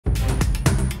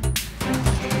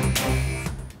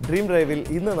Dream ഡ്രൈവിൽ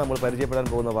ഇന്ന് നമ്മൾ പരിചയപ്പെടാൻ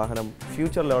പോകുന്ന വാഹനം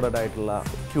ഫ്യൂച്ചർ ലോഡഡ് ആയിട്ടുള്ള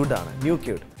ക്വിഡ് ആണ്, ന്യൂ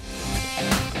ക്വിഡ്.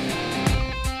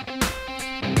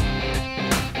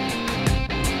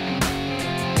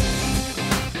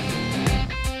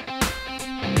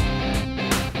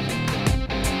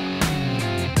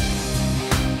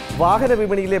 വാഹന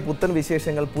വിപണിയിലെ പുത്തൻ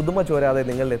വിശേഷങ്ങൾ പുതുമ ചോരാതെ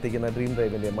നിങ്ങളിലെത്തിക്കുന്ന ഡ്രീം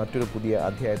ഡ്രൈവിൻ്റെ മറ്റൊരു പുതിയ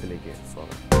അധ്യായത്തിലേക്ക്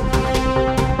സ്വാഗതം.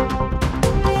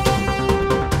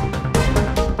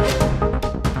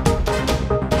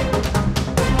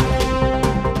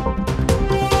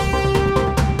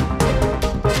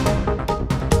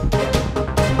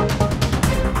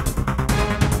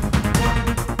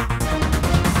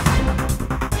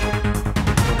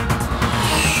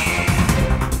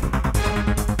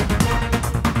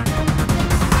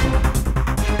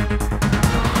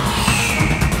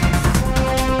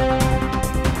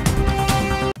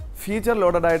 ഫീച്ചർ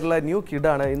ലോഡഡ് ആയിട്ടുള്ള ന്യൂ ക്വിഡ്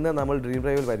ആണ് ഇന്ന് നമ്മൾ ഡ്രീം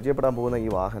ഡ്രൈവിൽ പരിചയപ്പെടാൻ പോകുന്ന ഈ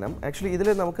വാഹനം. ആക്ച്വലി ഇതിൽ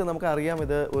നമുക്ക് അറിയാം,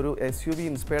 ഇത് ഒരു SUV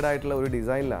ഇൻസ്പയർഡ് ആയിട്ടുള്ള ഒരു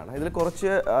ഡിസൈനിലാണ്. ഇതിൽ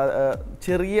കുറച്ച്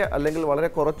ചെറിയ അല്ലെങ്കിൽ വളരെ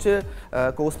കുറച്ച്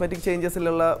കോസ്മെറ്റിക്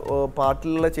ചേഞ്ചസിലുള്ള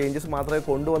പാർട്ടിലുള്ള ചേഞ്ചസ് മാത്രമേ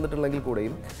കൊണ്ടുവന്നിട്ടുള്ളെങ്കിൽ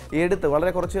കൂടെയും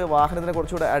വളരെ കുറച്ച് വാഹനത്തിനെ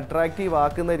കുറച്ചുകൂടെ അട്രാക്റ്റീവ്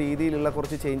ആക്കുന്ന രീതിയിലുള്ള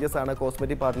കുറച്ച് ചേഞ്ചസ് ആണ്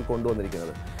കോസ്മെറ്റിക് പാർട്ടിൽ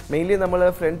കൊണ്ടുവന്നിരിക്കുന്നത്. മെയിൻലി നമ്മൾ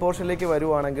ഫ്രണ്ട് പോർഷനിലേക്ക്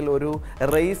വരുവാണെങ്കിൽ ഒരു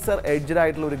റേസർ എഡ്ജഡ്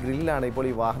ആയിട്ടുള്ള ഒരു ഗ്രില്ലാണ് ഇപ്പോൾ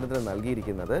ഈ വാഹനത്തിന്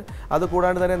നൽകിയിരിക്കുന്നത്.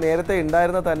 അതുകൂടാണ്ട് തന്നെ നേരത്തെ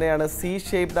ഉണ്ടായിരുന്ന തന്നെയാണ് C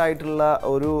ഷേപ്ഡ് ആയിട്ടുള്ള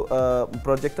ഒരു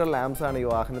പ്രൊജക്ടർ ലാംപ്സ് ആണ് ഈ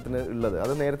വാഹനത്തിന് ഉള്ളത്.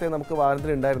 അത് നേരത്തെ നമുക്ക്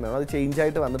വാഹനത്തിന് ഉണ്ടായിരുന്നതാണ്, അത് ചേഞ്ച്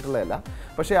ആയിട്ട് വന്നിട്ടുള്ളതല്ല.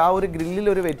 പക്ഷേ ആ ഒരു ഗ്രില്ലിൽ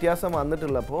ഒരു വ്യത്യാസം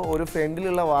വന്നിട്ടുള്ളപ്പോൾ ഒരു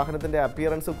ഫ്രണ്ടിലുള്ള വാഹനത്തിൻ്റെ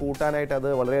അപ്പിയറൻസ് കൂട്ടാനായിട്ട് അത്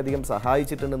വളരെയധികം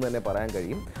സഹായിച്ചിട്ടുണ്ടെന്ന് തന്നെ പറയാൻ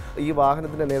കഴിയും. ഈ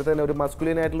വാഹനത്തിൻ്റെ നേരത്തെ തന്നെ ഒരു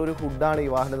മസ്കുലിൻ ആയിട്ടുള്ള ഒരു ഹുഡാണ് ഈ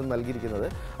വാഹനത്തിന് നൽകിയിരിക്കുന്നത്.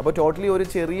 അപ്പോൾ ടോട്ടലി ഒരു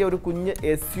ചെറിയ ഒരു കുഞ്ഞ്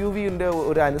SUVൻ്റെ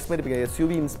ഒരു അനുസ്മരിപ്പിക്കുന്നത്,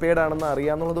 SUV ഇൻസ്പയർഡ് ആണെന്ന്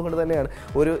അറിയാവുന്നത് കൊണ്ട് തന്നെയാണ്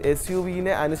ഒരു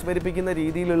SUVനെ അനുസ്മരിപ്പിക്കുന്ന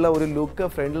രീതിയിലുള്ള ഒരു ലുക്ക്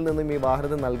ഫ്രണ്ടിൽ നിന്നും ഈ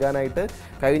വാഹനത്തിന് നൽകാനായിട്ട്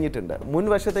കഴിഞ്ഞിട്ടുണ്ട്.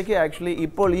 മുൻവശത്തേക്ക് ആക്ച്വലി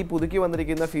ഇപ്പോൾ ഈ പുതുക്കി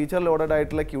വന്നിരിക്കുന്ന ഫീച്ചർ ലോഡഡ്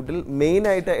ആയിട്ടുള്ള ക്വിഡിൽ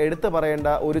മെയിനായിട്ട് എടുത്തു പറയേണ്ട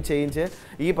ഒരു ചേഞ്ച്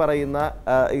ഈ പറയുന്ന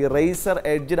ഈ റേസർ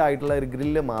എഡ്ജഡ് ആയിട്ടുള്ള ഒരു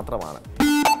ഗ്രില്ല് മാത്രമാണ്.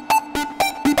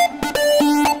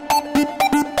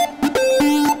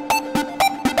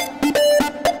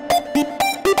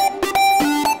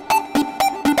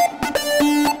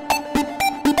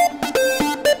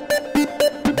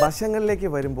 വശങ്ങളിലേക്ക്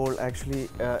വരുമ്പോൾ ആക്ച്വലി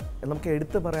നമുക്ക്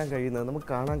എടുത്തു പറയാൻ കഴിയുന്നത്, നമുക്ക്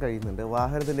കാണാൻ കഴിയുന്നുണ്ട്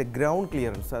വാഹനത്തിൻ്റെ ഗ്രൗണ്ട്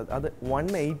ക്ലിയറൻസ്. അത്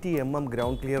 180 mm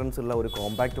ഗ്രൗണ്ട് ക്ലിയറൻസ് ഉള്ള ഒരു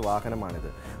കോമ്പാക്റ്റ് വാഹനമാണിത്.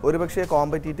 ഒരുപക്ഷെ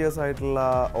കോമ്പറ്റീറ്റേഴ്സ് ആയിട്ടുള്ള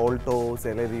ഓൾട്ടോ,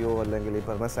 സെലറിയോ അല്ലെങ്കിൽ ഈ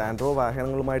പറഞ്ഞ സാൻഡ്രോ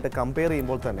വാഹനങ്ങളുമായിട്ട് കമ്പയർ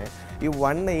ചെയ്യുമ്പോൾ തന്നെ ഈ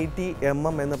 180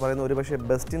 mm എന്ന് പറയുന്ന ഒരുപക്ഷെ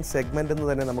ബെസ്റ്റ് ഇൻ സെഗ്മെൻറ്റ് എന്ന്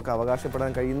തന്നെ നമുക്ക്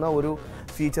അവകാശപ്പെടാൻ കഴിയുന്ന ഒരു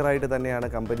ഫീച്ചറായിട്ട് തന്നെയാണ്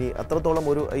കമ്പനി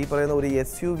അത്രത്തോളം ഈ പറയുന്ന ഒരു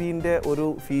SUVൻ്റെ ഒരു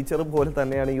ഫീച്ചർ പോലെ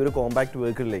തന്നെയാണ് ഈ ഒരു കോമ്പാക്റ്റ്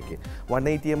വെഹിക്കിളിലേക്ക്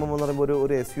 180 mm എന്ന് പറയുമ്പോൾ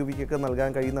ഒരു SUVക്കൊക്കെ നൽകാൻ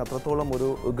കഴിയുന്ന അത്രത്തോളം ഒരു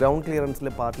ഗ്രൗണ്ട്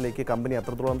ക്ലിയറൻസിലെ പാർട്ടിലേക്ക് കമ്പനി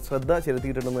അത്രത്തോളം ശ്രദ്ധ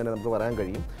ചെലുത്തിയിട്ടുണ്ടെന്ന് തന്നെ നമുക്ക് പറയാൻ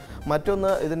കഴിയും.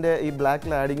 മറ്റൊന്ന് ഇതിൻ്റെ ഈ ബ്ലാക്ക്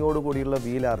ലാഡിങ്ങോട് കൂടിയുള്ള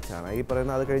വീൽ ആർച്ചാണ് ഈ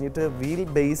പറയുന്നത്. അത് കഴിഞ്ഞിട്ട് വീൽ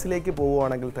ബേസിലേക്ക്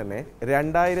പോവുകയാണെങ്കിൽ തന്നെ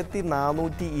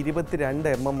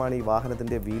 2422 mm ആണ് ഈ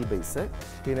വാഹനത്തിൻ്റെ വീൽ ബേസ്.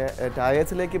 പിന്നെ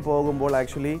ടയേഴ്സിലേക്ക് പോകുമ്പോൾ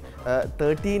ആക്ച്വലി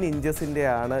 13 ഇഞ്ചസിൻ്റെ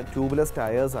ആണ് ട്യൂബ്ലെസ്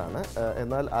ടയേഴ്സാണ്,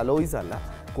 എന്നാൽ അലോയ്സ് അല്ല.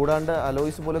 കൂടാണ്ട്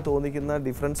അലോയ്സ് പോലെ തോന്നിക്കുന്ന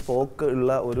ഡിഫറെൻറ്റ് സ്പോക്ക്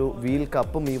ഉള്ള ഒരു വീൽ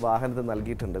കപ്പും ഈ വാഹനത്തിന്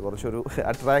നൽകിയിട്ടുണ്ട്, കുറച്ചൊരു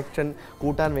അട്രാക്ഷൻ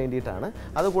കൂട്ടാൻ വേണ്ടിയിട്ടാണ്.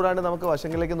 അതുകൂടാണ്ട് നമുക്ക്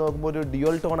വശങ്ങളിലേക്ക് നോക്കുമ്പോൾ ഒരു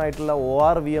ഡ്യുവൽ ടോൺ ആയിട്ടുള്ള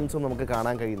ORVMസും നമുക്ക്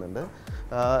കാണാൻ കഴിയുന്നുണ്ട്.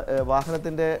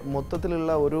 വാഹനത്തിൻ്റെ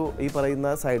മൊത്തത്തിലുള്ള ഒരു ഈ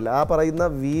പറയുന്ന സൈഡിൽ ആ പറയുന്ന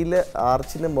വീല്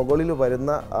ആർച്ചിന് മുകളിൽ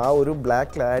വരുന്ന ആ ഒരു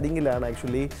ബ്ലാക്ക് ക്ലാഡിങ്ങിലാണ്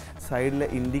ആക്ച്വലി സൈഡിലെ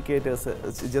ഇൻഡിക്കേറ്റേഴ്സ്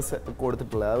ജസ്റ്റ്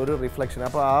കൊടുത്തിട്ടുള്ളത്, ആ ഒരു റിഫ്ലക്ഷൻ.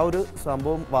 അപ്പോൾ ആ ഒരു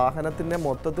സംഭവം വാഹനത്തിൻ്റെ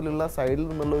മൊത്തത്തിലുള്ള സൈഡിൽ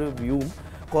നിന്നുള്ളൊരു വ്യൂവും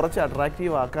കുറച്ച്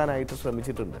അട്രാക്റ്റീവ് ആക്കാനായിട്ട്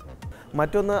ശ്രമിച്ചിട്ടുണ്ട്.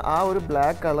 മറ്റൊന്ന്, ആ ഒരു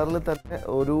ബ്ലാക്ക് കളറിൽ തന്നെ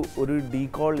ഒരു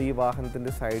ഡീകോൾ ഈ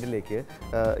വാഹനത്തിൻ്റെ സൈഡിലേക്ക്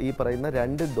ഈ പറയുന്ന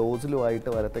 2 ഡോസിലുമായിട്ട്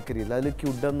വരത്തക്ക രീതിയിൽ അതിൽ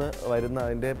ക്വിഡ് എന്ന് വരുന്ന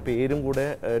അതിൻ്റെ പേരും കൂടെ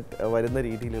വരുന്ന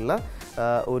രീതിയിലുള്ള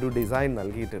ഒരു ഡിസൈൻ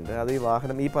നൽകിയിട്ടുണ്ട്. അത് ഈ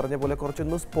വാഹനം ഈ പറഞ്ഞ പോലെ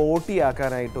കുറച്ചൊന്ന് സ്പോർട്ടി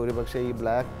ആക്കാനായിട്ട് ഒരുപക്ഷെ ഈ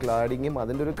ബ്ലാക്ക് ക്ലാഡിങ്ങും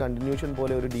അതിൻ്റെ ഒരു കണ്ടിന്യൂഷൻ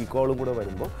പോലെ ഒരു ഡീകോളും കൂടെ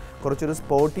വരുമ്പോൾ കുറച്ചൊരു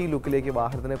സ്പോർട്ടി ലുക്കിലേക്ക്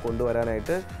വാഹനത്തിനെ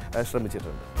കൊണ്ടുവരാനായിട്ട്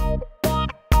ശ്രമിച്ചിട്ടുണ്ട്.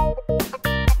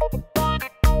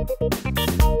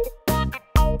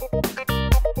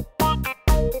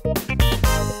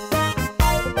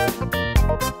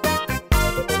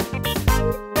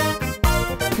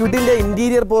 ക്വിഡിൻ്റെ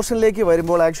ഇൻറ്റീരിയർ പോർഷനിലേക്ക്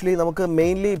വരുമ്പോൾ ആക്ച്വലി നമുക്ക്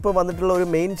മെയിൻലി ഇപ്പോൾ വന്നിട്ടുള്ള ഒരു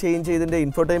മെയിൻ ചേഞ്ച് ഇതിൻ്റെ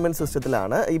ഇൻഫർടൈൻമെൻറ്റ്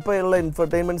സിസ്റ്റത്തിലാണ്. ഇപ്പോൾ ഉള്ള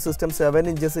ഇൻഫർടൈൻമെൻറ്റ് സിസ്റ്റം 7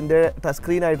 ഇഞ്ചസിൻ്റെ ടച്ച്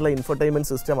സ്ക്രീൻ ആയിട്ടുള്ള ഇൻഫർടൈൻമെൻറ്റ്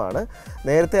സിസ്റ്റമാണ്.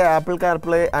 നേരത്തെ ആപ്പിൾ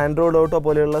കാർപ്ലേ, ആൻഡ്രോയിഡ് ഓട്ടോ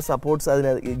പോലെയുള്ള സപ്പോർട്ട്സ്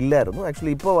അതിന് ഇല്ലായിരുന്നു.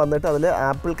 ആക്ച്വലി ഇപ്പോൾ വന്നിട്ട് അതിൽ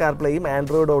ആപ്പിൾ കാർപ്ലേയും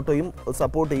ആൻഡ്രോയിഡ് ഓട്ടോയും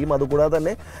സപ്പോർട്ട് ചെയ്യും. അതുകൂടാതെ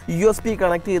തന്നെ USB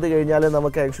കണക്ട് ചെയ്ത് കഴിഞ്ഞാൽ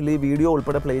നമുക്ക് ആക്ച്വലി വീഡിയോ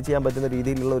ഉൾപ്പെടെ പ്ലേ ചെയ്യാൻ പറ്റുന്ന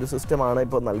രീതിയിലുള്ള ഒരു സിസ്റ്റമാണ്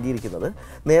ഇപ്പോൾ നൽകിയിരിക്കുന്നത്.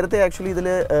 നേരത്തെ ആക്ച്വലി ഇതിൽ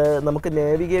നമുക്ക്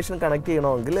നാവിഗേഷൻ കണക്ട്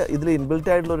ചെയ്യണമെങ്കിൽ ഇതിൽ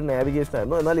ഇൻബിൽറ്റ് ആയിട്ടുള്ള ഒരു നാവിഗേഷൻ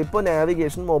ആയിരുന്നു. എന്നാൽ ഇപ്പോൾ ഫോർ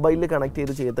നാവിഗേഷൻ മൊബൈലിൽ കണക്ട്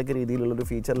ചെയ്ത് ചെയ്യത്തക്ക രീതിയിലുള്ളൊരു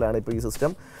ഫീച്ചറിലാണ് ഇപ്പോൾ ഈ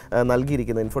സിസ്റ്റം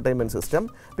നൽകിയിരിക്കുന്നത്, ഇൻഫോർടൈൻമെൻറ്റ് സിസ്റ്റം.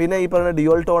 പിന്നെ ഈ പറയുന്ന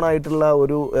ഡ്യുവൽ ടോൺ ആയിട്ടുള്ള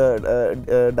ഒരു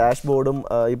ഡാഷ്ബോർഡും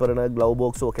ഈ പറയുന്ന ഗ്ലൗ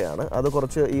ബോക്സും ഒക്കെയാണ്. അത്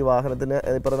കുറച്ച് ഈ വാഹനത്തിന്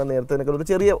ഈ പറയുന്ന നേരത്തെ ഒരു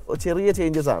ചെറിയ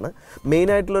ചേഞ്ചസ് ആണ്.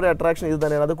 മെയിനായിട്ടുള്ളൊരു അട്രാക്ഷൻ ഇത്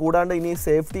തന്നെയാണ്. അത് കൂടാണ്ട് ഇനി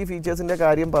സേഫ്റ്റി ഫീച്ചേഴ്സിൻ്റെ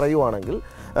കാര്യം പറയുവാണെങ്കിൽ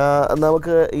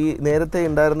നമുക്ക് ഈ നേരത്തെ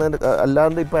ഉണ്ടായിരുന്ന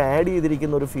അല്ലാണ്ട് ഇപ്പോൾ ആഡ്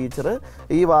ചെയ്തിരിക്കുന്ന ഒരു ഫീച്ചർ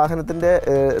ഈ വാഹനത്തിൻ്റെ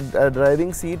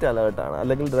ഡ്രൈവിംഗ് സീറ്റ് അലേർട്ടാണ്.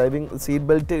 അല്ലെങ്കിൽ ഡ്രൈവിംഗ് സീറ്റ്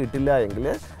ബെൽറ്റ് ഇട്ടില്ല എങ്കിൽ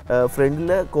ഫ്രണ്ടിൽ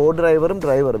കോ ഡ്രൈവറും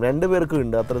ഡ്രൈവറും രണ്ടുപേർക്കും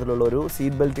ഉണ്ട് അത്തരത്തിലുള്ള ഒരു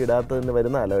സീറ്റ് ബെൽറ്റ് ഇടാത്തതിന്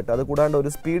വരുന്ന അലേർട്ട്. അത് കൂടാണ്ട് ഒരു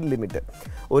സ്പീഡ് ലിമിറ്റ്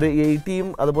ഒരു 80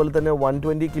 അതുപോലെ തന്നെ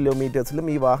 120 കിലോമീറ്റേഴ്സിലും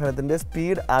ഈ വാഹനത്തിൻ്റെ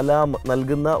സ്പീഡ് അലാം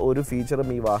നൽകുന്ന ഒരു ഫീച്ചറും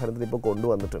ഈ വാഹനത്തിന് ഇപ്പോൾ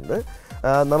കൊണ്ടുവന്നിട്ടുണ്ട്.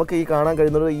 നമുക്ക് ഈ കാണാൻ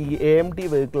കഴിയുന്നത് ഈ AMT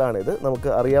വെഹിക്കിളാണിത്, നമുക്ക്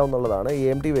അറിയാവുന്നതാണ്.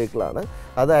 AMT വെഹിക്കിളാണ്.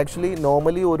 അത് ആക്ച്വലി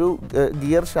നോർമലി ഒരു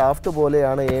ഗിയർ ഷാഫ്റ്റ്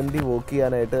പോലെയാണ് AMT വർക്ക്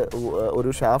ചെയ്യാനായിട്ട് ഒരു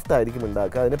ഷാഫ്റ്റ് ആയിരിക്കും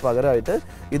ഉണ്ടാക്കുക. അതിന് പകരമായിട്ട്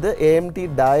ഇത് AMT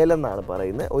ഡയൽ എന്നാണ്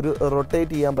പറയുന്നത്. ഒരു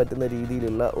റൊട്ടേറ്റ് ചെയ്യാൻ പറ്റുന്ന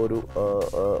രീതിയിലുള്ള ഒരു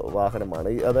വാഹനമാണ്.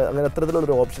 അത് അങ്ങനെ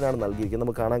അത്തരത്തിലുള്ളൊരു ഓപ്ഷനാണ് നൽകിയിരിക്കുന്നത്.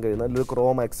 നമുക്ക് കാണാൻ കഴിയുന്നത് ഒരു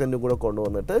ക്രോം ആക്സെൻറ്റും കൂടെ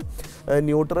കൊണ്ടുവന്നിട്ട്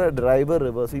ന്യൂട്രൽ, ഡ്രൈവർ,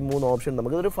 റിവേഴ്സ് ഈ 3 ഓപ്ഷൻ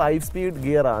നമുക്ക് ഒരു 5 സ്പീഡ്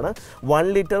ഗിയറാണ്.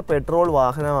 1 litre petrol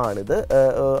വാഹനമാണിത്.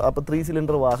 അപ്പോൾ 3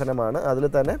 സിലിണ്ടർ വാഹനമാണ്. അതിൽ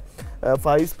തന്നെ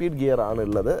 5 സ്പീഡ് ഗിയർ ആണ്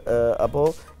ഉള്ളത്. അപ്പോൾ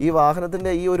ഈ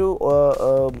വാഹനത്തിൻ്റെ ഈ ഒരു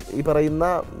ഈ പറയുന്ന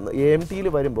AMTയിൽ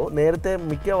വരുമ്പോൾ നേരത്തെ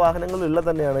മിക്ക വാഹനങ്ങളിലുള്ള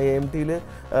തന്നെയാണ് AMTയിൽ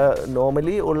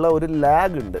നോർമലി ഉള്ള ഒരു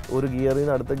ലാഗ് ഉണ്ട്. ഒരു ഗിയറിൽ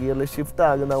നിന്ന് അടുത്ത ഗിയറിൽ ഷിഫ്റ്റ്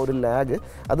ആകുന്ന ഒരു ലാഗ്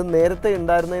അത് നേരത്തെ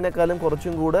ഉണ്ടായിരുന്നതിനേക്കാളും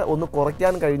കുറച്ചും കൂടെ ഒന്ന്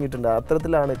കുറയ്ക്കാൻ കഴിഞ്ഞിട്ടുണ്ട്.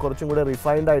 അത്തരത്തിലാണ് കുറച്ചും കൂടെ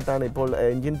റിഫൈൻഡ് ആയിട്ടാണ് ഇപ്പോൾ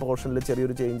എൻജിൻ പോർഷനിൽ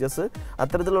ചെറിയൊരു ചേഞ്ചസ്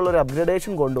അത്തരത്തിലുള്ളൊരു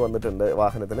അപ്ഗ്രഡേഷൻ കൊണ്ടുവന്നിട്ടുണ്ട്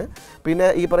വാഹനത്തിന്. പിന്നെ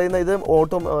ഈ പറയുന്ന ഇത്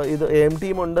ഇത്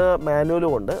AMTയും ഉണ്ട്,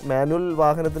 മാനുവലും ഉണ്ട്. മാനുവൽ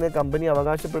വാഹനത്തിന് കമ്പനി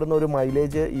അവകാശപ്പെടുന്ന ഒരു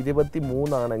മൈലേജ്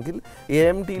 23 ആണെങ്കിൽ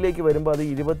AMTയിലേക്ക് വരുമ്പോൾ അത്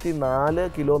 24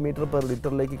 കിലോമീറ്റർ പെർ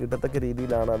ലിറ്ററിലേക്ക് കിട്ടത്തക്ക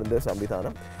രീതിയിലാണ് അതിൻ്റെ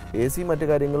സംവിധാനം. AC മറ്റു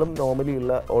കാര്യങ്ങളും നോർമലി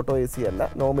ഉള്ള ഓട്ടോ AC അല്ല,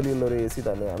 നോർമലി ഉള്ള ഒരു AC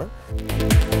തന്നെയാണ്.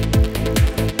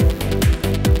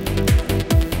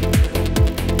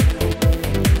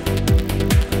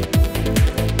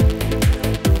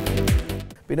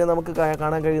 പിന്നെ നമുക്ക്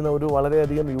കാണാൻ കഴിയുന്ന ഒരു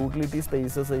വളരെയധികം യൂട്ടിലിറ്റി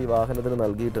സ്പേസസ് ഈ വാഹനത്തിന്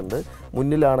നൽകിയിട്ടുണ്ട്.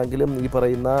 മുന്നിലാണെങ്കിലും ഈ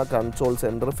പറയുന്ന കൺസോൾ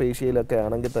സെൻറ്റർ ഫേഷ്യയിലൊക്കെ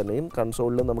ആണെങ്കിൽ തന്നെയും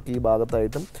കൺസോളിൽ നമുക്ക് ഈ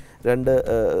ഭാഗത്തായിട്ടും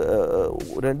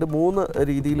രണ്ട് മൂന്ന്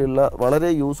രീതിയിലുള്ള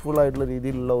വളരെ യൂസ്ഫുൾ ആയിട്ടുള്ള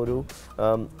രീതിയിലുള്ള ഒരു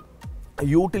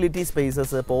യൂട്ടിലിറ്റി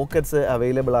സ്പേസസ്, പോക്കറ്റ്സ്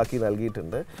അവൈലബിൾ ആക്കി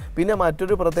നൽകിയിട്ടുണ്ട്. പിന്നെ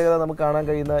മറ്റൊരു പ്രത്യേകത നമുക്ക് കാണാൻ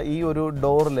കഴിയുന്ന ഈ ഒരു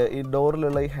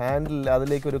ഡോറിലുള്ള ഈ ഹാൻഡിൽ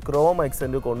അതിലേക്ക് ഒരു ക്രോം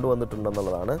ആക്സെൻറ്റ്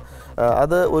കൊണ്ടുവന്നിട്ടുണ്ടെന്നുള്ളതാണ്.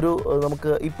 അത് ഒരു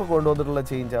നമുക്ക് ഇപ്പോൾ കൊണ്ടുവന്നിട്ടുള്ള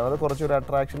ചേഞ്ചാണ്. അത് കുറച്ചൊരു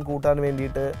അട്രാക്ഷൻ കൂട്ടാൻ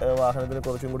വേണ്ടിയിട്ട് വാഹനത്തിന്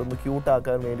കുറച്ചും കൂടി ഒന്ന്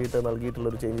ക്യൂട്ടാക്കാൻ വേണ്ടിയിട്ട്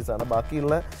നൽകിയിട്ടുള്ളൊരു ചേഞ്ചസാണ്.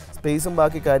 ബാക്കിയുള്ള സ്പേസും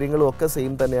ബാക്കി കാര്യങ്ങളും ഒക്കെ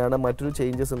സെയിം തന്നെയാണ്. മറ്റൊരു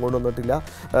ചേഞ്ചസും കൊണ്ടുവന്നിട്ടില്ല.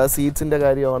 സീറ്റ്സിൻ്റെ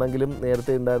കാര്യമാണെങ്കിലും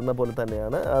നേരത്തെ ഉണ്ടായിരുന്ന പോലെ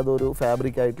തന്നെയാണ്. അതൊരു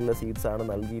ഫാബ്രിക് ആയിട്ടുള്ള സീറ്റ്സാണ്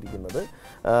നൽകിയിരിക്കുന്നത്.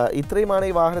 ഇത്രയും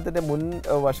ഈ വാഹനത്തിൻ്റെ മുൻ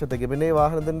വശത്തേക്ക്. പിന്നെ ഈ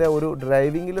വാഹനത്തിൻ്റെ ഒരു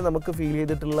ഡ്രൈവിങ്ങിൽ നമുക്ക് ഫീൽ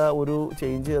ചെയ്തിട്ടുള്ള ഒരു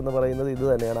ചേഞ്ച് എന്ന് പറയുന്നത് ഇത്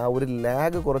തന്നെയാണ്. ആ ഒരു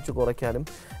ലാഗ് കുറച്ച് കുറയ്ക്കാനും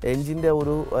എൻജിൻ്റെ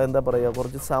ഒരു എന്താ പറയുക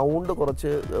കുറച്ച് സൗണ്ട്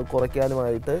കുറച്ച്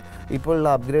കുറയ്ക്കാനുമായിട്ട് ഇപ്പോഴുള്ള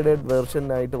അപ്ഗ്രേഡഡ്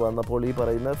വെർഷനായിട്ട് വന്നപ്പോൾ ഈ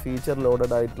പറയുന്ന ഫീച്ചർ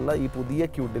ലോഡഡ് ആയിട്ടുള്ള ഈ പുതിയ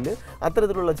ക്വിഡിൽ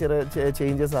അത്തരത്തിലുള്ള ചെറിയ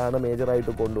ചേഞ്ചസ് ആണ്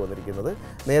മേജറായിട്ട് കൊണ്ടുവന്നിരിക്കുന്നത്.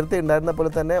 നേരത്തെ ഉണ്ടായിരുന്ന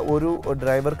പോലെ തന്നെ ഒരു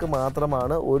ഡ്രൈവർക്ക്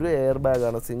മാത്രമാണ് ഒരു എയർ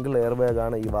ബാഗാണ്, സിംഗിൾ എയർ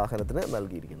ബാഗാണ് ഈ വാഹനത്തിന്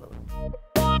നൽകിയിരിക്കുന്നത്.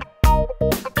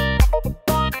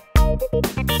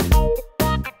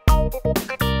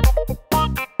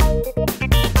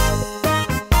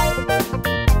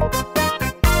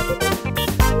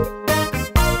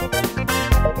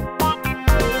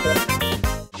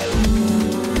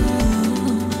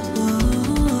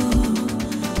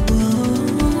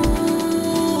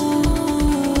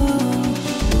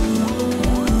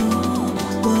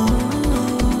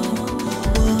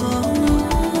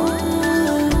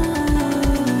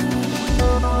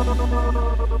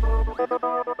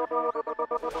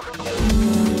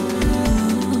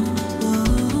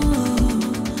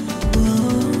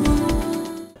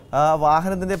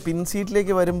 വാഹനത്തിൻ്റെ പിൻ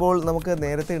സീറ്റിലേക്ക് വരുമ്പോൾ നമുക്ക്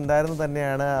നേരത്തെ ഉണ്ടായിരുന്ന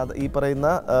തന്നെയാണ്. ഈ പറയുന്ന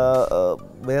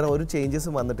വേറെ ഒരു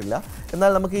ചേഞ്ചസും വന്നിട്ടില്ല.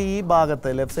 എന്നാൽ നമുക്ക് ഈ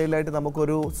ഭാഗത്ത് ലെഫ്റ്റ് സൈഡിലായിട്ട്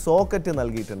നമുക്കൊരു സോക്കറ്റ്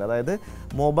നൽകിയിട്ടുണ്ട്. അതായത്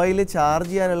മൊബൈൽ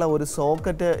ചാർജ് ചെയ്യാനുള്ള ഒരു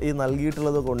സോക്കറ്റ് ഈ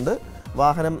നൽകിയിട്ടുള്ളത് കൊണ്ട്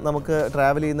വാഹനം നമുക്ക്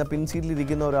ട്രാവൽ ചെയ്യുന്ന പിൻ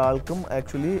സീറ്റിലിരിക്കുന്ന ഒരാൾക്കും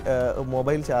ആക്ച്വലി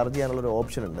മൊബൈൽ ചാർജ് ചെയ്യാനുള്ളൊരു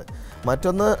ഓപ്ഷൻ ഉണ്ട്.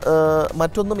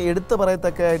 മറ്റൊന്നും എടുത്തു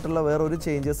പറയത്തക്കതായിട്ടുള്ള വേറൊരു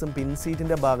ചേഞ്ചസും പിൻ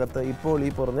സീറ്റിൻ്റെ ഭാഗത്ത് ഇപ്പോൾ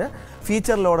ഈ പറഞ്ഞ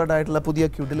ഫീച്ചർ ലോഡഡ് ആയിട്ടുള്ള പുതിയ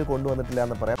ക്വിഡിൽ കൊണ്ടുവന്നിട്ടില്ല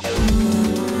എന്ന് പറയാം.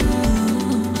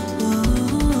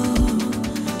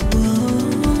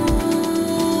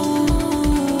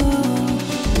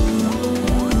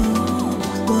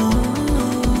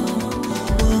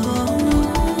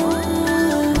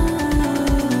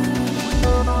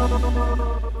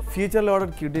 ഫീച്ചർ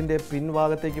ലോഡഡ് ക്വിഡിൻ്റെ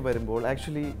പിൻഭാഗത്തേക്ക് വരുമ്പോൾ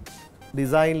ആക്ച്വലി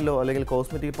ഡിസൈനിലോ അല്ലെങ്കിൽ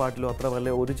കോസ്മെറ്റിക് പാർട്ടിലോ അത്ര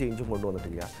വലിയ ഒരു ചേഞ്ചും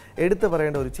കൊണ്ടുവന്നിട്ടില്ല. എടുത്തു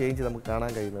പറയേണ്ട ഒരു ചേഞ്ച് നമുക്ക്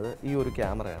കാണാൻ കഴിയുന്നത് ഈ ഒരു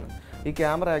ക്യാമറയാണ്. ഈ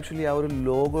ക്യാമറ ആക്ച്വലി ആ ഒരു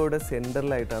ലോഗോയുടെ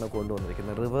സെൻറ്ററിലായിട്ടാണ്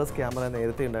കൊണ്ടുവന്നിരിക്കുന്നത്. റിവേഴ്സ് ക്യാമറ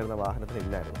നേരത്തെ ഉണ്ടായിരുന്ന വാഹനത്തിന്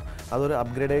ഇല്ലായിരുന്നു. അതൊരു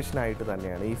അപ്ഗ്രേഡേഷനായിട്ട്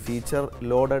തന്നെയാണ്. ഈ ഫീച്ചർ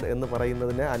ലോഡഡ് എന്ന്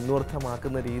പറയുന്നതിനെ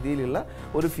അന്വർത്ഥമാക്കുന്ന രീതിയിലുള്ള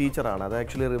ഒരു ഫീച്ചറാണ്. അത്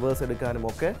ആക്ച്വലി റിവേഴ്സ് എടുക്കാനും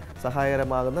ഒക്കെ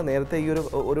സഹായകരമാകുന്ന, നേരത്തെ ഈ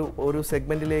ഒരു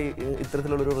സെഗ്മെൻറ്റിലെ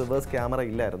ഇത്തരത്തിലുള്ളൊരു റിവേഴ്സ് ക്യാമറ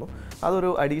ഇല്ലായിരുന്നു.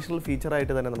 അതൊരു അഡീഷണൽ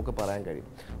ഫീച്ചറായിട്ട് തന്നെ നമുക്ക് പറയാൻ കഴിയും.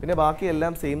 പിന്നെ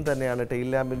ബാക്കിയെല്ലാം സെയിം തന്നെയാണ്. ടെയിൽ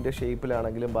ലാമ്പിൻ്റെ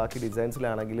ഷേപ്പിലാണെങ്കിലും ബാക്കി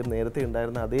ഡിസൈൻസിലാണെങ്കിലും നേരത്തെ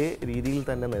ഉണ്ടായിരുന്ന അതേ രീതിയിൽ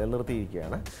തന്നെ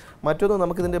നിലനിർത്തിയിരിക്കുകയാണ്. മറ്റൊന്ന്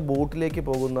നമുക്കിതിൻ്റെ ബൂട്ടിലേക്ക്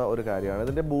പോകുന്ന ഒരു കാര്യമാണ്.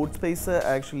 ഇതിൻ്റെ boot space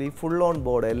actually full on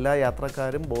board, എല്ലാ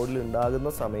യാത്രക്കാരും ബോർഡിൽ ഉണ്ടാകുന്ന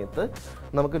സമയത്ത്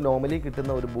നമുക്ക് നോർമലി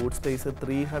കിട്ടുന്ന ഒരു ബൂട്ട് സ്പേസ്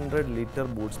 300 ലിറ്റർ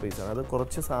ബൂട്ട് സ്പേസാണ്. അത്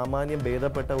കുറച്ച് സാമാന്യം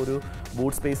ഭേദപ്പെട്ട ഒരു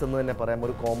ബൂട്ട് സ്പേസ് എന്ന് തന്നെ പറയാം.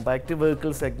 ഒരു കോമ്പാക്റ്റ്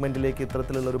വെഹിക്കിൾ സെഗ്മെൻറ്റിലേക്ക്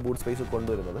ഇത്തരത്തിലുള്ള ഒരു ബൂട്ട് സ്പേസ്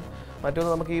കൊണ്ടുവരുന്നത്.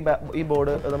 മറ്റൊന്ന് നമുക്ക് ഈ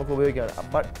ബോർഡ് നമുക്ക് ഉപയോഗിക്കാം.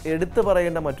 ബട്ട് എടുത്തു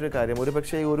പറയേണ്ട മറ്റൊരു കാര്യം, ഒരു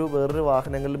പക്ഷേ വേറൊരു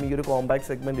വാഹനങ്ങളിലും ഈ ഒരു കോമ്പാക്ട്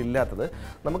സെഗ്മെൻറ്റ് ഇല്ലാത്തത്,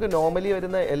 നമുക്ക് നോർമലി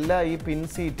വരുന്ന ഈ പിൻ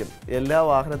സീറ്റും എല്ലാ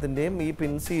വാഹനത്തിൻ്റെയും ഈ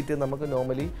പിൻ സീറ്റ് നമുക്ക്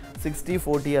നോർമലി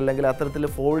 60-40 അല്ലെങ്കിൽ അത്തരത്തിൽ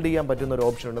ഫോൾഡ് ചെയ്യാൻ പറ്റുന്ന ഒരു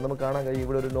ഓപ്ഷൻ ഉണ്ട്. നമുക്ക് കാണാൻ കഴിയും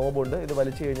ഇവിടെ ഒരു നോബുണ്ട്. ഇത്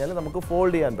വലിച്ചു കഴിഞ്ഞാൽ നമുക്ക്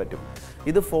ഫോൾഡ് ചെയ്യാൻ പറ്റും.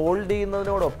 ഇത് ഫോൾഡ്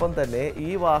ചെയ്യുന്നതിനോടൊപ്പം തന്നെ ഈ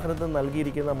വാഹനത്തിന്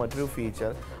നൽകിയിരിക്കുന്ന മറ്റൊരു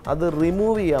ഫീച്ചർ, അത്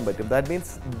റിമൂവ് ചെയ്യാൻ പറ്റും. ദാറ്റ്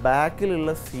മീൻസ്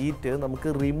ബാക്കിലുള്ള സീറ്റ് നമുക്ക്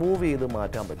റിമൂവ് ചെയ്ത്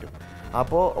മാറ്റാൻ പറ്റും.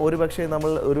 അപ്പോൾ ഒരു പക്ഷേ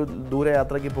നമ്മൾ ഒരു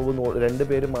ദൂരയാത്രയ്ക്ക് പോകുന്നു, 2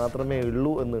 പേര് മാത്രമേ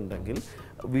ഉള്ളൂ എന്നുണ്ടെങ്കിൽ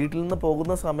വീട്ടിൽ നിന്ന്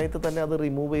പോകുന്ന സമയത്ത് തന്നെ അത്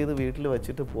റിമൂവ് ചെയ്ത് വീട്ടിൽ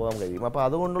വെച്ചിട്ട് പോകാൻ കഴിയും. അപ്പോൾ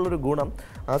അതുകൊണ്ടുള്ളൊരു ഗുണം,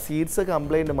 ആ സീറ്റ്സ്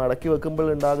കംപ്ലയിൻറ്റ് മടക്കി വെക്കുമ്പോൾ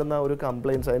ഉണ്ടാകുന്ന ഒരു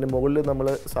കംപ്ലയിൻസ്, അതിന് മുകളിൽ നമ്മൾ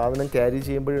സാധനം ക്യാരി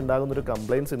ചെയ്യുമ്പോഴുണ്ടാകുന്ന ഒരു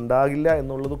കംപ്ലയിൻസ് ഉണ്ടാകില്ല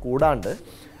എന്നുള്ളത് കൂടാണ്ട്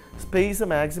സ്പേസ്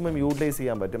മാക്സിമം യൂട്ടിലൈസ്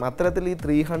ചെയ്യാൻ പറ്റും. അത്തരത്തിൽ ഈ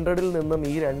 300-ൽ നിന്നും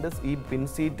ഈ പിൻ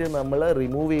സീറ്റ് നമ്മൾ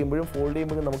റിമൂവ് ചെയ്യുമ്പോഴും ഫോൾഡ്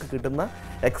ചെയ്യുമ്പോഴും നമുക്ക് കിട്ടുന്ന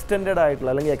എക്സ്റ്റെൻഡഡ്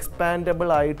ആയിട്ടുള്ള അല്ലെങ്കിൽ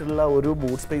എക്സ്പാൻഡബിൾ ആയിട്ടുള്ള ഒരു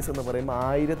ബൂട്ട് സ്പേസ് എന്ന് പറയുമ്പോൾ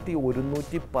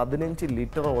 1115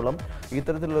 ലിറ്ററോളം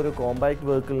ഇത്തരത്തിലുള്ള ഒരു കോമ്പാക്ട്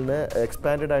വെഹിക്കിളിന്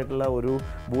എക്സ്പാൻഡഡ് ആയിട്ടുള്ള ഒരു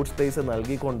ബൂട്ട് സ്പേസ്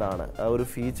നൽകിക്കൊണ്ടാണ് ഒരു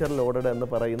ഫീച്ചർ ലോഡഡ് എന്ന്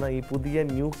പറയുന്ന ഈ പുതിയ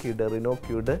ന്യൂ ക്വിഡ്, റിനോ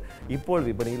ക്വിഡ് ഇപ്പോൾ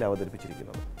വിപണിയിൽ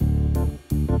അവതരിപ്പിച്ചിരിക്കുന്നത്.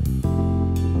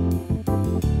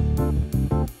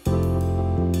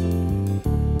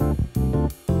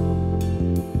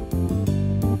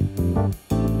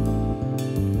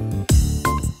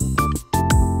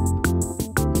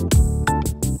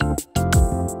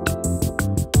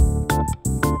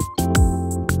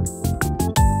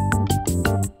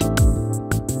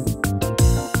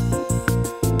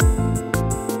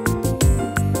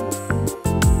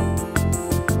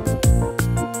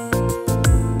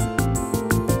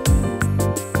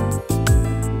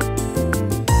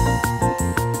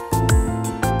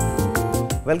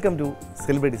 Welcome to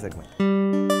celebrity segment.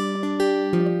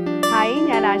 Hi,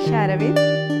 ഞാൻ ആശ അരവിന്ദ്.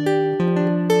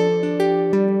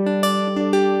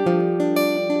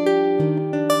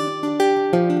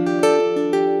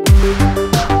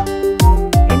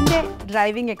 എൻ്റെ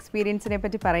ഡ്രൈവിംഗ് എക്സ്പീരിയൻസിനെ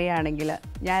പറ്റി പറയുകയാണെങ്കിൽ,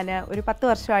 ഞാൻ ഒരു 10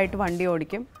 വർഷമായിട്ട് വണ്ടി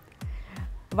ഓടിക്കും.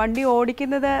 വണ്ടി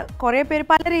ഓടിക്കുന്നത് കുറേ പേര്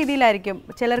പല രീതിയിലായിരിക്കും.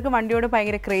 ചിലർക്ക് വണ്ടിയോട്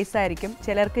ഭയങ്കര ക്രേസ് ആയിരിക്കും,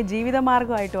 ചിലർക്ക്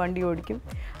ജീവിതമാർഗമായിട്ട് വണ്ടി ഓടിക്കും.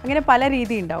 അങ്ങനെ പല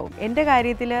രീതി ഉണ്ടാവും. എൻ്റെ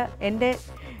കാര്യത്തിൽ എൻ്റെ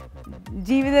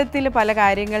ജീവിതത്തിൽ പല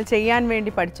കാര്യങ്ങൾ ചെയ്യാൻ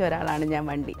വേണ്ടി പഠിച്ച ഒരാളാണ് ഞാൻ.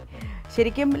 വണ്ടി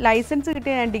ശരിക്കും ലൈസൻസ്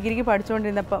കിട്ടിയ ഞാൻ ഡിഗ്രിക്ക്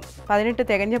പഠിച്ചുകൊണ്ടിരുന്നപ്പം 18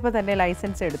 തികഞ്ഞപ്പോൾ തന്നെ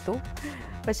ലൈസൻസ് എടുത്തു.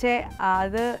 പക്ഷേ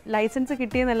അത് ലൈസൻസ്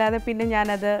കിട്ടിയെന്നല്ലാതെ പിന്നെ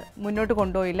ഞാനത് മുന്നോട്ട്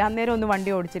കൊണ്ടുപോയില്ല. അന്നേരം ഒന്നും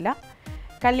വണ്ടി ഓടിച്ചില്ല.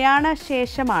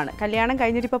 കല്യാണം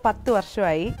കഴിഞ്ഞിട്ടിപ്പോൾ 10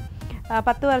 വർഷമായി.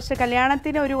 10 വർഷം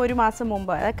കല്യാണത്തിന് ഒരു മാസം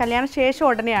മുമ്പ്, അതായത് കല്യാണ ശേഷം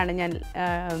ഉടനെയാണ് ഞാൻ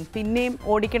പിന്നെയും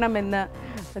ഓടിക്കണമെന്ന്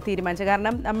തീരുമാനിച്ചത്.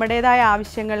 കാരണം നമ്മുടേതായ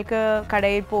ആവശ്യങ്ങൾക്ക്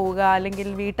കടയിൽ പോവുക, അല്ലെങ്കിൽ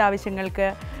വീട്ടാവശ്യങ്ങൾക്ക്,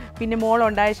 പിന്നെ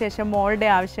മോളുണ്ടായ ശേഷം മോളുടെ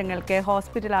ആവശ്യങ്ങൾക്ക്,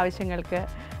 ഹോസ്പിറ്റൽ ആവശ്യങ്ങൾക്ക്,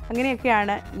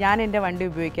 അങ്ങനെയൊക്കെയാണ് ഞാൻ എൻ്റെ വണ്ടി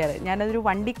ഉപയോഗിക്കാറ്. ഞാനതൊരു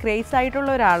വണ്ടി ക്രേസ്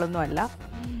ആയിട്ടുള്ള ഒരാളൊന്നും അല്ല.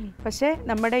 പക്ഷേ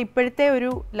നമ്മുടെ ഇപ്പോഴത്തെ ഒരു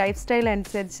ലൈഫ് സ്റ്റൈൽ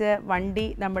അനുസരിച്ച് വണ്ടി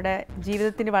നമ്മുടെ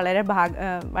ജീവിതത്തിന്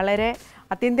വളരെ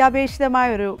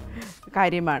അത്യന്താപേക്ഷിതമായൊരു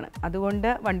കാര്യമാണ്. അതുകൊണ്ട്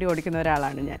വണ്ടി ഓടിക്കുന്ന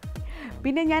ഒരാളാണ് ഞാൻ.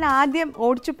 പിന്നെ ഞാൻ ആദ്യം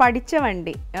ഓടിച്ചു പഠിച്ച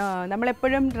വണ്ടി,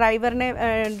 നമ്മളെപ്പോഴും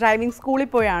ഡ്രൈവിംഗ് സ്കൂളിൽ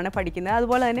പോയാണ് പഠിക്കുന്നത്.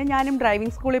 അതുപോലെ തന്നെ ഞാനും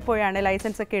ഡ്രൈവിംഗ് സ്കൂളിൽ പോയാണ്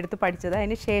ലൈസൻസൊക്കെ എടുത്ത് പഠിച്ചത്.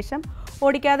 അതിന് ശേഷം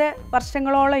ഓടിക്കാതെ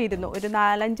വർഷങ്ങളോളം ഇരുന്നു, ഒരു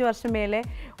 4-5 വർഷം മേലെ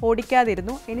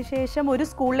ഓടിക്കാതിരുന്നു. അതിന് ശേഷം ഒരു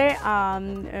സ്കൂളിലെ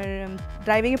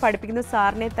ഡ്രൈവിംഗ് പഠിപ്പിക്കുന്ന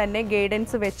സാറിനെ തന്നെ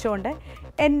ഗൈഡൻസ് വെച്ചുകൊണ്ട്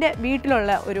എൻ്റെ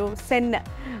വീട്ടിലുള്ള ഒരു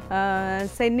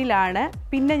സെന്നിലാണ്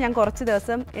പിന്നെ ഞാൻ കുറച്ച്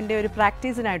ദിവസം എൻ്റെ ഒരു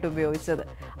പ്രാക്ടീസിനായിട്ട് ഉപയോഗിച്ചത്.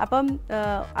 അപ്പം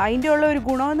അതിൻ്റെ ഉള്ള ഒരു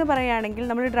ഗുണമെന്ന് പറയുകയാണെങ്കിൽ,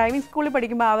 നമ്മൾ ഡ്രൈവിംഗ് സ്കൂളിൽ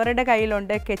പഠിക്കുമ്പോൾ അവരുടെ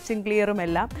കയ്യിലുണ്ട് കെച്ചും ക്ലിയറും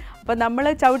എല്ലാം. അപ്പം നമ്മൾ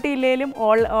ചവിട്ടിയില്ലെങ്കിലും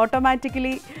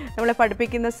ഓട്ടോമാറ്റിക്കലി നമ്മളെ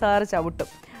പഠിപ്പിക്കുന്ന സാർ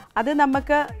ചവിട്ടും. അത്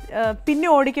നമുക്ക് പിന്നെ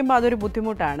ഓടിക്കുമ്പോൾ അതൊരു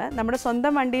ബുദ്ധിമുട്ടാണ്. നമ്മുടെ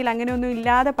സ്വന്തം വണ്ടിയിൽ അങ്ങനെയൊന്നും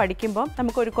ഇല്ലാതെ പഠിക്കുമ്പോൾ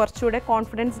നമുക്കൊരു കുറച്ചുകൂടെ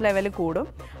കോൺഫിഡൻസ് ലെവൽ കൂടും.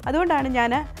 അതുകൊണ്ടാണ്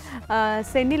ഞാൻ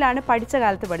സെന്നിലാണ് പഠിച്ച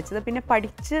കാലത്ത് പഠിച്ചത്. പിന്നെ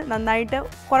പഠിച്ച് നന്നായിട്ട്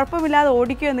കുഴപ്പമില്ലാതെ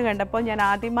ഓടിക്കുമെന്ന് കണ്ടപ്പോൾ ഞാൻ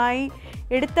ആദ്യമായി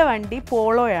എടുത്ത വണ്ടി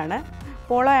പോളോയാണ്.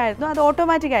 പോളോ ആയിരുന്നു, അത്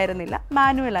ഓട്ടോമാറ്റിക് ആയിരുന്നില്ല,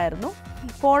 മാനുവലായിരുന്നു.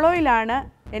 പോളോയിലാണ്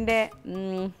എൻ്റെ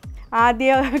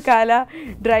ആദ്യകാല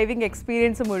ഡ്രൈവിംഗ്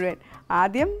എക്സ്പീരിയൻസ് മുഴുവൻ.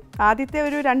 ആദ്യത്തെ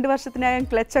ഒരു 2 വർഷത്തിനകം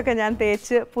ക്ലച്ചൊക്കെ ഞാൻ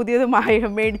തേച്ച് പുതിയത്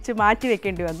മേടിച്ച് മാറ്റി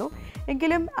വെക്കേണ്ടി വന്നു.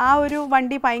 എങ്കിലും ആ ഒരു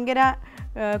വണ്ടി ഭയങ്കര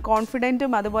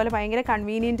കോൺഫിഡൻറ്റും അതുപോലെ ഭയങ്കര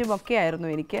കൺവീനിയൻറ്റും ഒക്കെ ആയിരുന്നു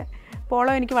എനിക്ക്.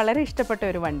 പോളോ എനിക്ക് വളരെ ഇഷ്ടപ്പെട്ട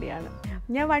ഒരു വണ്ടിയാണ്.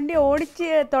 ഞാൻ വണ്ടി ഓടിച്ച്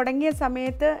തുടങ്ങിയ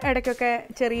സമയത്ത് ഇടയ്ക്കൊക്കെ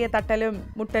ചെറിയ തട്ടലും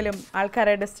മുട്ടലും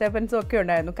ആൾക്കാരുടെ ഡിസ്റ്റർബൻസും ഒക്കെ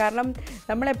ഉണ്ടായിരുന്നു. കാരണം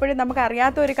നമ്മളെപ്പോഴും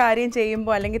നമുക്കറിയാത്ത ഒരു കാര്യം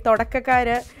ചെയ്യുമ്പോൾ അല്ലെങ്കിൽ തുടക്കക്കാർ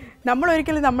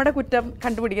നമ്മളൊരിക്കലും നമ്മുടെ കുറ്റം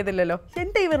കണ്ടുപിടിക്കത്തില്ലല്ലോ.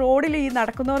 എന്താ ഇവർ റോഡിൽ ഈ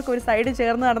നടക്കുന്നവർക്ക് ഒരു സൈഡ്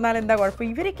ചേർന്ന് നടന്നാൽ എന്താ കുഴപ്പം,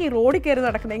 ഇവരൊക്കെ ഈ റോഡിൽ കയറി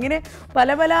നടക്കുന്നത്, ഇങ്ങനെ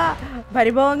പല പല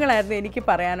പരിഭവങ്ങളായിരുന്നു എനിക്ക്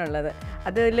പറയാനുള്ളത്.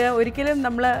 അതിൽ ഒരിക്കലും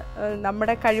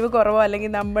നമ്മുടെ കഴിവ് കുറവോ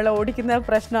അല്ലെങ്കിൽ നമ്മൾ ഓടിക്കുന്ന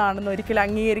പ്രശ്നമാണെന്ന് ഒരിക്കലും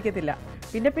അംഗീകരിക്കത്തില്ല.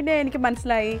 പിന്നെ എനിക്ക്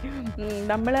മനസ്സിലായി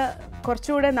നമ്മൾ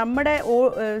കുറച്ചുകൂടെ നമ്മുടെ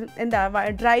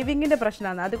ഡ്രൈവിങ്ങിൻ്റെ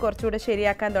പ്രശ്നമാണ്, അത് കുറച്ചുകൂടെ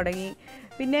ശരിയാക്കാൻ തുടങ്ങി.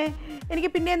 എനിക്ക്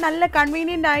നല്ല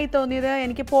കൺവീനിയൻ്റ് ആയി തോന്നിയത്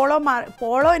എനിക്ക്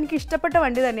പോളോ എനിക്ക് ഇഷ്ടപ്പെട്ട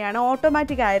വണ്ടി തന്നെയാണ്.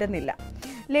 ഓട്ടോമാറ്റിക് ആയിരുന്നില്ല.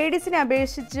 ലേഡീസിനെ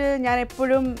അപേക്ഷിച്ച് ഞാൻ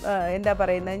എപ്പോഴും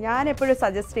ഞാൻ എപ്പോഴും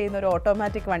സജസ്റ്റ് ചെയ്യുന്ന ഒരു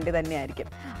ഓട്ടോമാറ്റിക് വണ്ടി തന്നെയായിരിക്കും.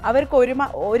 അവർക്ക്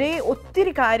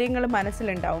ഒത്തിരി കാര്യങ്ങൾ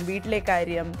മനസ്സിലുണ്ടാവും, വീട്ടിലെ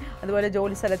കാര്യം, അതുപോലെ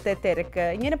ജോലി സ്ഥലത്തെ തിരക്ക്,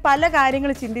 ഇങ്ങനെ പല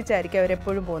കാര്യങ്ങൾ ചിന്തിച്ചായിരിക്കും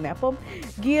അവരെപ്പോഴും പോകുന്നത്. അപ്പം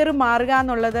ഗിയർ മാറുക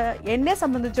എന്നുള്ളത് എന്നെ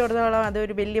സംബന്ധിച്ചിടത്തോളം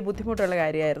അതൊരു വലിയ ബുദ്ധിമുട്ടുള്ള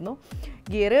കാര്യമായിരുന്നു.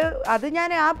 അത്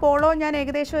ആ പോളോ ഞാൻ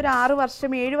ഏകദേശം ഒരു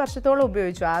 7 വർഷത്തോളം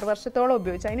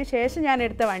ഉപയോഗിച്ചു. അതിന് ശേഷം ഞാൻ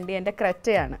എടുത്ത വണ്ടി എൻ്റെ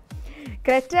ക്രെറ്റയാണ്.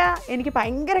 ക്രെറ്റ എനിക്ക്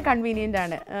ഭയങ്കര കൺവീനിയൻ്റ്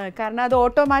ആണ്. കാരണം അത്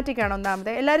ഓട്ടോമാറ്റിക്കാണ്. ഒന്നാമത്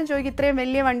എല്ലാവരും ചോദിക്കും, ഇത്രയും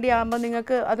വലിയ വണ്ടിയാകുമ്പോൾ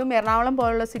നിങ്ങൾക്ക് അതും എറണാകുളം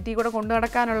പോലുള്ള സിറ്റി കൂടെ കൊണ്ടു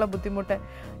നടക്കാനുള്ള ബുദ്ധിമുട്ട്.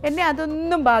 എന്നെ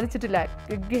അതൊന്നും ബാധിച്ചിട്ടില്ല.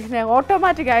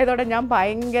 ഓട്ടോമാറ്റിക് ആയതോടെ ഞാൻ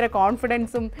ഭയങ്കര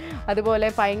കോൺഫിഡൻസും അതുപോലെ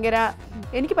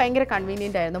എനിക്ക് ഭയങ്കര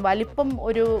കൺവീനിയൻ്റ് ആയിരുന്നു. വലിപ്പം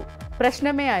ഒരു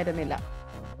പ്രശ്നമേ ആയിരുന്നില്ല.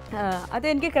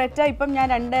 അതെനിക്ക് ക്രെറ്റ ഇപ്പം ഞാൻ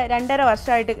 2.5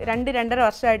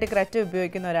 വർഷമായിട്ട് ക്രെറ്റ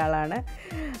ഉപയോഗിക്കുന്ന ഒരാളാണ്.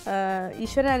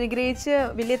 ഈശ്വരൻ അനുഗ്രഹിച്ച്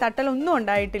വലിയ തട്ടലൊന്നും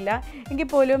ഉണ്ടായിട്ടില്ല. എങ്കിൽ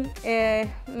പോലും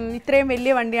ഇത്രയും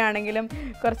വലിയ വണ്ടിയാണെങ്കിലും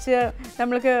കുറച്ച്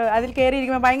നമ്മൾക്ക് അതിൽ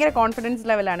കയറിയിരിക്കുമ്പോൾ ഭയങ്കര കോൺഫിഡൻസ്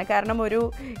ലെവലാണ്. കാരണം ഒരു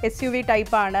SUV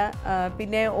ടൈപ്പാണ്,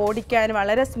 പിന്നെ ഓടിക്കാൻ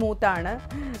വളരെ സ്മൂത്താണ്,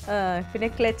 പിന്നെ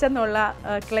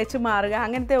ക്ലച്ച് മാറുക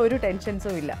അങ്ങനത്തെ ഒരു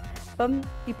ടെൻഷൻസും ഇല്ല.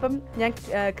 ഇപ്പം ഞാൻ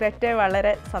ക്രെറ്റ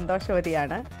വളരെ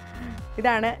സന്തോഷവതിയാണ്.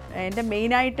 ഇതാണ് എൻ്റെ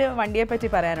മെയിനായിട്ട് വണ്ടിയെപ്പറ്റി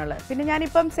പറയാനുള്ളത്. പിന്നെ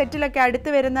ഞാനിപ്പം സെറ്റിലൊക്കെ അടുത്ത്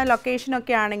വരുന്ന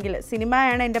ലൊക്കേഷനൊക്കെ ആണെങ്കിൽ,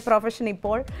 സിനിമയാണ് എൻ്റെ പ്രൊഫഷൻ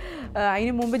ഇപ്പോൾ.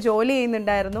 അതിന് മുമ്പ് ജോലി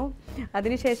ചെയ്യുന്നുണ്ടായിരുന്നു.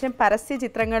 അതിനുശേഷം പരസ്യ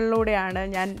ചിത്രങ്ങളിലൂടെയാണ്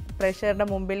ഞാൻ പ്രേക്ഷകരുടെ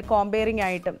മുമ്പിൽ കോമ്പയറിംഗ്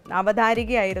ആയിട്ടും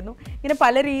അവതാരികയായിരുന്നു. ഇങ്ങനെ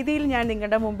പല രീതിയിൽ ഞാൻ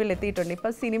നിങ്ങളുടെ മുമ്പിൽ എത്തിയിട്ടുണ്ട്.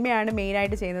 ഇപ്പം സിനിമയാണ്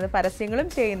മെയിനായിട്ട് ചെയ്യുന്നത്, പരസ്യങ്ങളും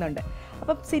ചെയ്യുന്നുണ്ട്.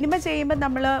 അപ്പം സിനിമ ചെയ്യുമ്പോൾ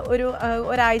നമ്മൾ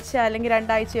ഒരാഴ്ച അല്ലെങ്കിൽ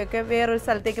 2 ആഴ്ചയൊക്കെ വേറൊരു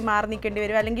സ്ഥലത്തേക്ക് മാറി നിൽക്കേണ്ടി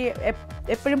വരും, അല്ലെങ്കിൽ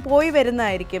എപ്പോഴും പോയി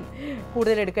വരുന്നതായിരിക്കും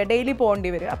കൂടുതലെടുക്കുക, ഡെയിലി പോകേണ്ടി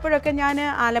വരും. അപ്പോഴൊക്കെ ഞാൻ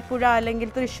ആലപ്പുഴ അല്ലെങ്കിൽ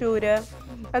തൃശ്ശൂർ,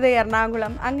 അത്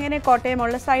എറണാകുളം, അങ്ങനെ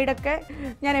കോട്ടയമുള്ള സൈഡൊക്കെ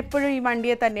ഞാൻ എപ്പോഴും ഈ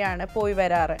വണ്ടിയെ തന്നെയാണ് പോയി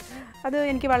വരാറ്. അത്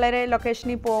എനിക്ക് വളരെ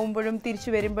ലൊക്കേഷനിൽ പോകുമ്പോഴും തിരിച്ചു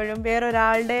വരുമ്പോഴും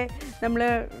വേറൊരാളുടെ നമ്മൾ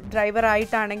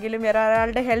ഡ്രൈവറായിട്ടാണെങ്കിലും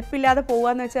വേറൊരാളുടെ ഹെൽപ്പില്ലാതെ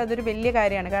പോകുകയെന്ന് വെച്ചാൽ അതൊരു വലിയ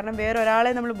കാര്യമാണ്. കാരണം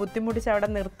വേറൊരാളെ നമ്മൾ ബുദ്ധിമുട്ടിച്ച് അവിടെ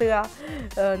നിർത്തുക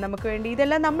നമുക്ക് വേണ്ടി,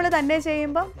 ഇതെല്ലാം നമ്മൾ തന്നെ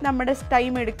ചെയ്യുമ്പോൾ നമ്മുടെ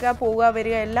ടൈം എടുക്കുക, പോവുക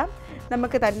വരിക എല്ലാം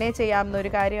നമുക്ക് തന്നെ ചെയ്യാവുന്ന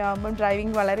ഒരു കാര്യമാകുമ്പം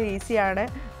ഡ്രൈവിംഗ് വളരെ ഈസിയാണ്,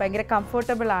 ഭയങ്കര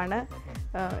കംഫർട്ടബിളാണ്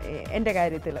എൻ്റെ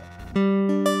കാര്യത്തിൽ.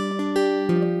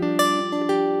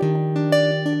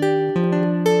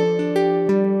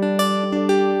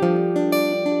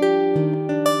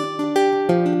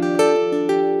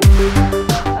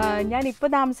 ഞാനിപ്പോൾ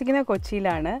താമസിക്കുന്നത്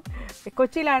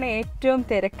കൊച്ചിയിലാണ് ഏറ്റവും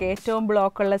തിരക്ക്, ഏറ്റവും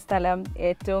ബ്ലോക്കുള്ള സ്ഥലം,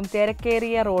 ഏറ്റവും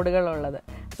തിരക്കേറിയ റോഡുകളുള്ളത്.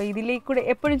 അപ്പോൾ ഇതിലേക്കൂടെ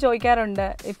എപ്പോഴും ചോദിക്കാറുണ്ട്,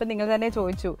 ഇപ്പം നിങ്ങൾ തന്നെ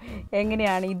ചോദിച്ചു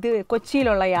എങ്ങനെയാണ്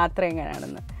കൊച്ചിയിലുള്ള യാത്ര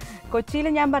എങ്ങനെയാണെന്ന്. കൊച്ചിയിൽ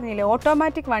ഞാൻ പറഞ്ഞില്ലേ,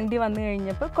 ഓട്ടോമാറ്റിക് വണ്ടി വന്നു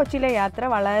കഴിഞ്ഞപ്പോൾ കൊച്ചിയിലെ യാത്ര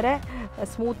വളരെ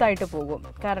സ്മൂത്തായിട്ട് പോകും.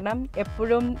 കാരണം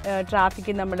എപ്പോഴും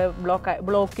ട്രാഫിക്കിൽ നമ്മൾ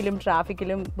ബ്ലോക്കിലും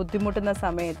ട്രാഫിക്കിലും ബുദ്ധിമുട്ടുന്ന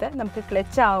സമയത്ത് നമുക്ക്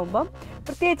ക്ലച്ച് ആകുമ്പം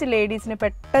പ്രത്യേകിച്ച് ലേഡീസിന്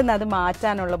പെട്ടെന്ന് അത്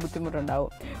മാറ്റാനുള്ള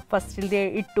ബുദ്ധിമുട്ടുണ്ടാവും. ഫസ്റ്റിൽ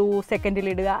ഇട്ടു, സെക്കൻഡിൽ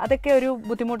ഇടുക, അതൊക്കെ ഒരു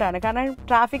ബുദ്ധിമുട്ടാണ്. കാരണം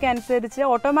ട്രാഫിക് അനുസരിച്ച്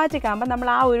ഓട്ടോമാറ്റിക് ആകുമ്പോൾ നമ്മൾ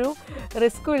ആ ഒരു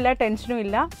റിസ്ക്കും ഇല്ല, ടെൻഷനും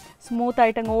ഇല്ല,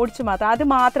 സ്മൂത്തായിട്ട് അങ്ങ് ഓടിച്ചു അത്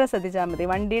മാത്രം ശ്രദ്ധിച്ചാൽ മതി,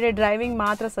 വണ്ടിയുടെ ഡ്രൈവിംഗ്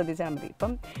മാത്രം ശ്രദ്ധിച്ചാൽ മതി.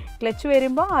 ഇപ്പം ക്ലച്ച്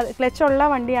വരുമ്പോൾ ക്ലച്ചുള്ള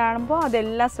വണ്ടിയാകുമ്പോൾ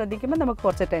അതെല്ലാം ശ്രദ്ധിക്കുമ്പോൾ നമുക്ക്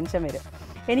കുറച്ച് ടെൻഷൻ വരും.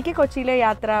 എനിക്ക് കൊച്ചിയിലെ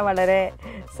യാത്ര വളരെ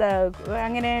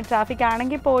അങ്ങനെ ട്രാഫിക്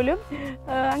ആണെങ്കിൽ പോലും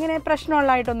അങ്ങനെ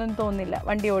പ്രശ്നമുള്ളതായിട്ടൊന്നും തോന്നില്ല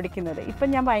വണ്ടി ഓടിക്കുന്നത്. ഇപ്പം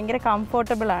ഞാൻ ഭയങ്കര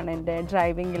കംഫർട്ടബിളാണ് എൻ്റെ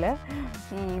ഡ്രൈവിങ്ങിൽ.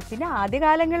 പിന്നെ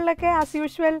ആദ്യകാലങ്ങളിലൊക്കെ ആസ്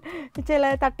യൂഷ്വൽ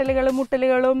ചില തട്ടലുകളും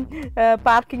മുട്ടലുകളും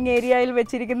പാർക്കിംഗ് ഏരിയയിൽ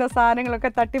വെച്ചിരിക്കുന്ന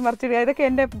സാധനങ്ങളൊക്കെ തട്ടിമറിച്ചിടുക, ഇതൊക്കെ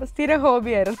എൻ്റെ സ്ഥിര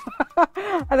ഹോബിയായിരുന്നു.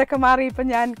 അതൊക്കെ മാറി ഇപ്പം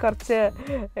ഞാൻ കുറച്ച്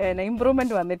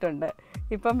ഇമ്പ്രൂവ്മെൻറ്റ് വന്നിട്ടുണ്ട്.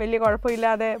 ഇപ്പം വലിയ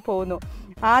കുഴപ്പമില്ലാതെ പോകുന്നു.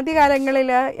 ആദ്യകാലങ്ങളിൽ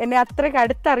എന്നെ അത്രയ്ക്ക്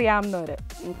അടുത്തറിയാവുന്നവർ,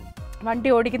 വണ്ടി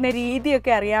ഓടിക്കുന്ന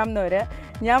രീതിയൊക്കെ അറിയാവുന്നവർ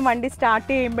ഞാൻ വണ്ടി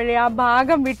സ്റ്റാർട്ട് ചെയ്യുമ്പോഴേ ആ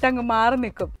ഭാഗം വിട്ടങ്ങ് മാറി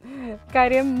നിൽക്കും.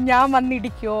 കാര്യം ഞാൻ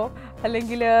വന്നിടിക്കുമോ,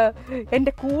 അല്ലെങ്കിൽ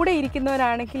എൻ്റെ കൂടെ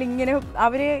ഇരിക്കുന്നവരാണെങ്കിൽ ഇങ്ങനെ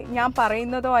അവർ ഞാൻ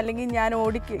പറയുന്നതോ അല്ലെങ്കിൽ ഞാൻ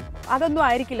അതൊന്നും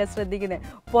ആയിരിക്കില്ല ശ്രദ്ധിക്കുന്നത്.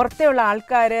 പുറത്തെയുള്ള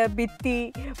ആൾക്കാർ, ഭിത്തി,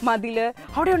 മതിൽ,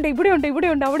 അവിടെയുണ്ട്,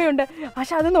 ഇവിടെയുണ്ട്, അവിടെയുണ്ട്,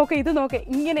 പക്ഷെ അത് നോക്കുക, ഇത് നോക്കുക,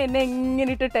 ഇങ്ങനെ എന്നെ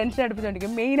ഇങ്ങനെ ഇട്ട് ടെൻഷൻ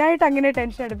അടുപ്പിച്ചുകൊണ്ടിരിക്കും. മെയിനായിട്ട് അങ്ങനെ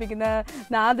ടെൻഷൻ അടുപ്പിക്കുന്ന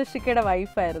നാദുഷിക്കയുടെ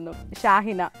വൈഫായിരുന്നു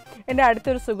ഷാഹിന. എൻ്റെ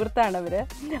അടുത്തൊരു സുഹൃത്താണ്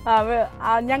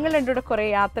ഞങ്ങൾ രണ്ടും കൂടെ കുറേ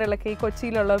യാത്രകളൊക്കെ ഈ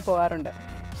കൊച്ചിയിലുള്ളത് പോകാറുണ്ട്.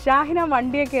 ഷാഹിന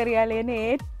വണ്ടിയെ കയറിയാൽ എന്നെ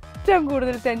ഏറ്റവും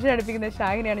കൂടുതൽ ടെൻഷൻ അടുപ്പിക്കുന്നത്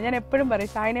ഷാഹിനെയാണ്. ഞാൻ എപ്പോഴും പറയും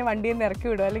ഷാഹിനെ വണ്ടിയിൽ നിന്ന് ഇറക്കി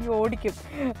വിടും അല്ലെങ്കിൽ ഓടിക്കും.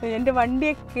 എൻ്റെ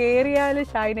വണ്ടിയെ കയറിയാൽ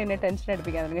ഷാഹിനെ എന്നെ ടെൻഷൻ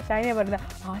അടുപ്പിക്കാൻ തുടങ്ങി. ഷാഹിനെ പറയുന്നത്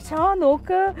ആശാ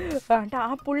നോക്ക്, ആ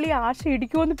പുള്ളി ആശ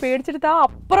ഇടിക്കുമെന്ന് പേടിച്ചിട്ട്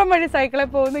അപ്പുറം വഴി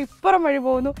സൈക്കിളിൽ പോകുന്നു, ഇപ്പുറം വഴി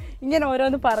പോകുന്നു, ഇങ്ങനെ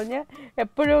ഓരോന്ന് പറഞ്ഞ്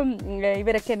എപ്പോഴും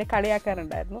ഇവരൊക്കെ എന്നെ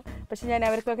കളിയാക്കാറുണ്ടായിരുന്നു. പക്ഷെ ഞാൻ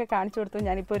അവർക്കൊക്കെ കാണിച്ചു കൊടുത്തു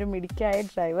ഞാനിപ്പോൾ ഒരു മിടുക്കായ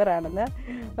ഡ്രൈവറാണെന്ന്.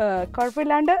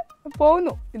 കുഴപ്പമില്ലാണ്ട്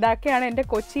പോകുന്നു. ഇതൊക്കെയാണ് എൻ്റെ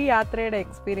കൊച്ചി യാത്രയുടെ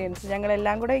എക്സ്പീരിയൻസ്.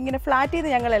 ഞങ്ങളെല്ലാം കൂടെ ഇങ്ങനെ ഫ്ലാറ്റ് ചെയ്ത്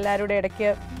ഞങ്ങൾ എല്ലാവരും കൂടെ ഇടയ്ക്ക്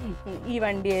ഈ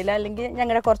വണ്ടിയിൽ അല്ലെങ്കിൽ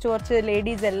ഞങ്ങളുടെ കുറച്ച്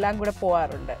ലേഡീസ് എല്ലാം കൂടെ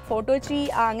പോകാറുണ്ട്. ഫോർട്ട് കൊച്ചി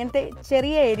അങ്ങനത്തെ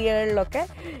ചെറിയ ഏരിയകളിലൊക്കെ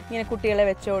ഇങ്ങനെ കുട്ടികളെ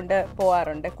വെച്ചുകൊണ്ട്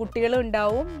പോകാറുണ്ട്. കുട്ടികളും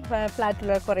ഉണ്ടാവും,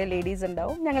 ഫ്ലാറ്റിലുള്ള കുറേ ലേഡീസ്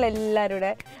ഉണ്ടാവും, ഞങ്ങളെല്ലാവരും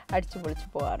കൂടെ അടിച്ചു പൊളിച്ച്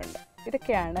പോകാറുണ്ട്.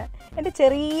 ഇതൊക്കെയാണ് എൻ്റെ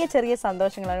ചെറിയ ചെറിയ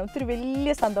സന്തോഷങ്ങളാണ്. ഒത്തിരി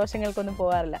വലിയ സന്തോഷങ്ങൾക്കൊന്നും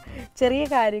പോകാറില്ല. ചെറിയ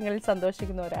കാര്യങ്ങളിൽ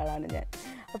സന്തോഷിക്കുന്ന ഒരാളാണ് ഞാൻ.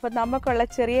 അപ്പോൾ നമുക്കുള്ള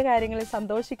ചെറിയ കാര്യങ്ങളിൽ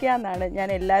സന്തോഷിക്കുക എന്നാണ്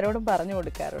ഞാൻ എല്ലാവരോടും പറഞ്ഞു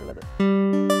കൊടുക്കാറുള്ളത്.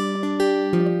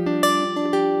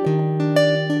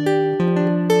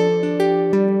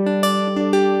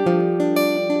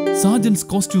 Sergeant's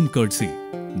Costume Courtesy,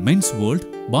 Men's World,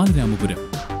 Balaramupuram.